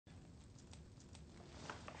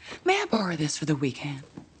May I borrow this for the weekend?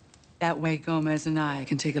 That way Gomez and I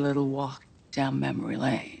can take a little walk down memory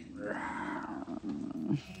lane.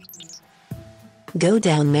 Go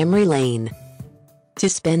down memory lane. To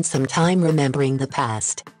spend some time remembering the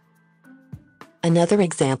past. Another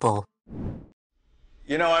example.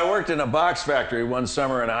 You know, I worked in a box factory one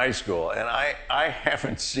summer in high school, and I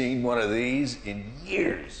haven't seen one of these in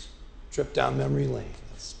years. Trip down memory lane.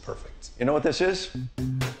 That's perfect. You know what this is?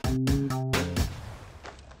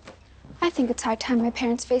 I think it's high time my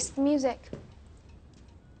parents faced the music.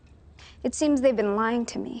 It seems they've been lying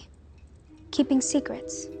to me, keeping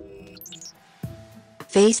secrets.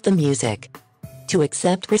 Face the music. To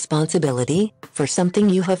accept responsibility for something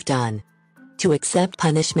you have done. To accept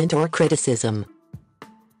punishment or criticism.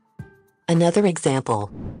 Another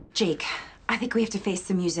example. Jake, I think we have to face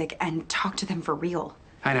the music and talk to them for real.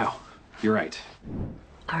 I know. You're right.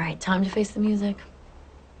 All right, time to face the music.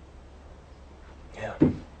 Yeah.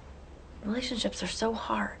 Relationships are so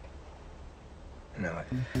hard. No.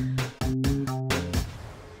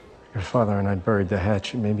 Your father and I buried the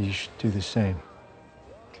hatchet. Maybe you should do the same.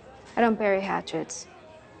 I don't bury hatchets.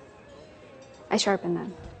 I sharpen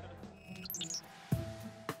them.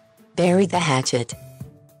 Bury the hatchet.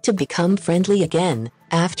 To become friendly again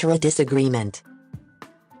after a disagreement.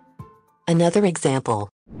 Another example.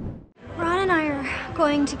 Ron and I are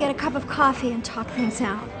going to get a cup of coffee and talk things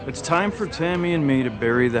out. It's time for Tammy and me to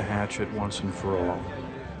bury the hatchet once and for all.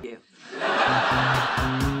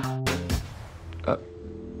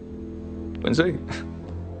 Wednesday?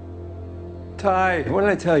 Ty, what did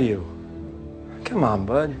I tell you? Come on,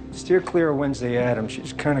 bud. Steer clear of Wednesday Adams.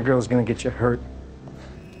 She's the kind of girl's gonna get you hurt.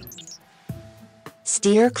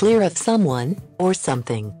 Steer clear of someone or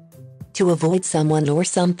something. To avoid someone or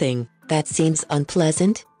something that seems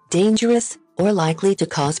unpleasant, dangerous, or likely to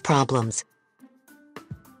cause problems.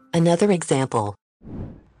 Another example.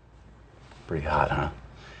 Pretty hot, huh?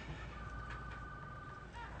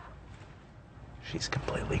 She's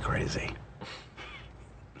completely crazy.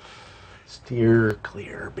 Steer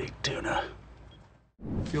clear, big tuna.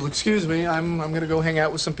 If you'll excuse me, I'm gonna go hang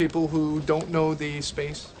out with some people who don't know the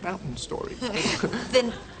Space Mountain story.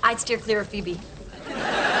 Then I'd steer clear of Phoebe.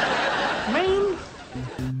 Man.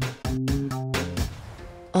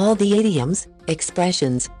 All the idioms,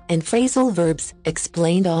 expressions, and phrasal verbs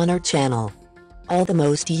explained on our channel. All the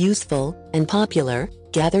most useful and popular,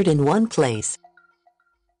 gathered in one place.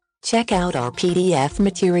 Check out our PDF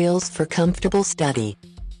materials for comfortable study.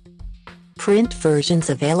 Print versions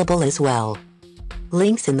available as well.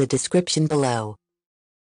 Links in the description below.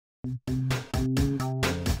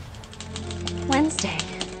 Wednesday.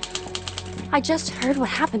 I just heard what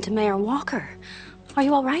happened to Mayor Walker. Are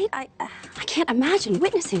you all right? I can't imagine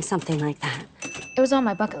witnessing something like that. It was on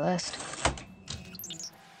my bucket list.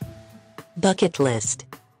 Bucket list.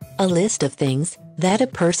 A list of things that a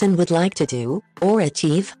person would like to do or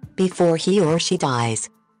achieve before he or she dies.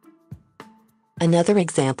 Another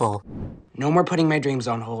example. No more putting my dreams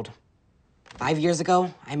on hold. 5 years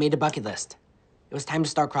ago, I made a bucket list. It was time to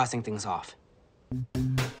start crossing things off.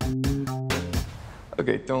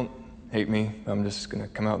 Okay, don't hate me. I'm just gonna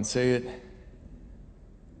come out and say it.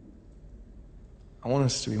 I want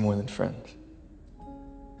us to be more than friends.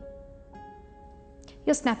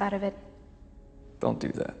 You'll snap out of it. Don't do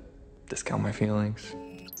that. Discount my feelings.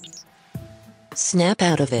 Snap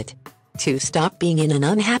out of it. To stop being in an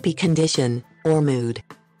unhappy condition or mood.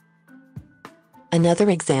 Another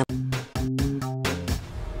example.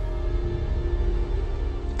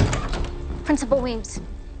 Principal Weems,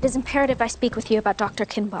 it is imperative I speak with you about Dr.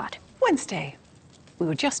 Kinbot. Wednesday. We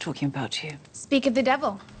were just talking about you. Speak of the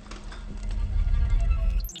devil.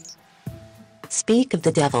 Speak of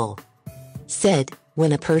the devil. Said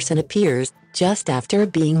when a person appears just after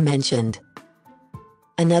being mentioned.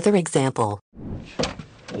 Another example.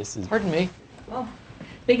 This is... Pardon me. Oh,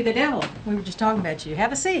 speak of the devil. We were just talking about you.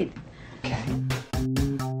 Have a seat. Okay.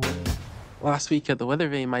 Last week at the weather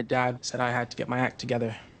vane, my dad said I had to get my act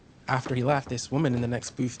together. After he left, this woman in the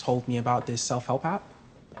next booth told me about this self-help app,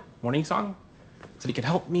 Morning Song, so he could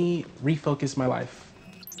help me refocus my life.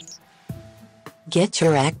 Get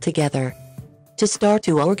your act together. To start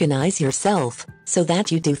to organize yourself so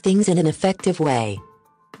that you do things in an effective way.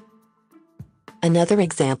 Another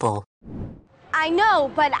example. I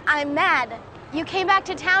know, but I'm mad. You came back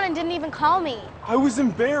to town and didn't even call me. I was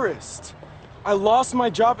embarrassed. I lost my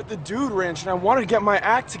job at the Dude Ranch and I wanted to get my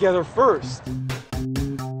act together first.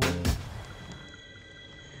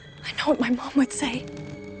 I know what my mom would say.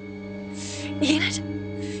 Enid,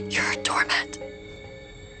 you're a doormat.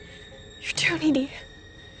 You're too needy.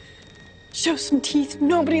 Show some teeth.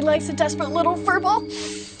 Nobody likes a desperate little furball.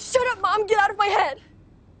 Shut up, Mom. Get out of my head.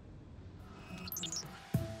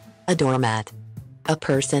 A doormat. A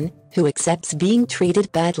person who accepts being treated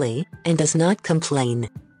badly and does not complain.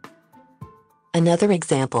 Another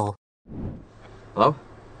example. Hello?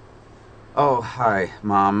 Oh, hi,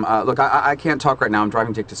 Mom. Look, I can't talk right now. I'm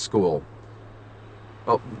driving Jake to school.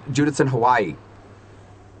 Oh, Judith's in Hawaii.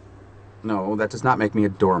 No, that does not make me a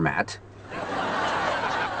doormat.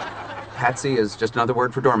 Patsy is just another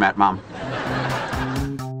word for doormat, Mom.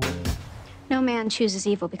 No man chooses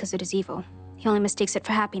evil because it is evil. He only mistakes it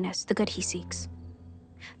for happiness, the good he seeks.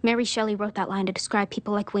 Mary Shelley wrote that line to describe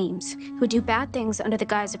people like Weems, who do bad things under the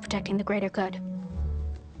guise of protecting the greater good.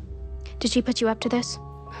 Did she put you up to this?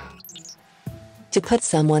 To put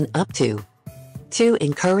someone up to. To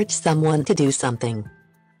encourage someone to do something.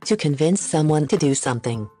 To convince someone to do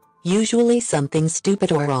something. Usually something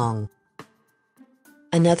stupid or wrong.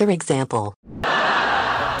 Another example.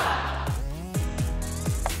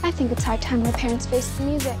 I think it's high time my parents faced the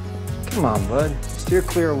music. Come on, bud. Steer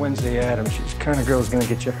clear of Wednesday Adams. She's the kind of girl's gonna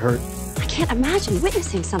get you hurt. I can't imagine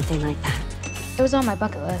witnessing something like that. It was on my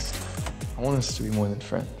bucket list. I want us to be more than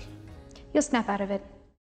friends. You'll snap out of it.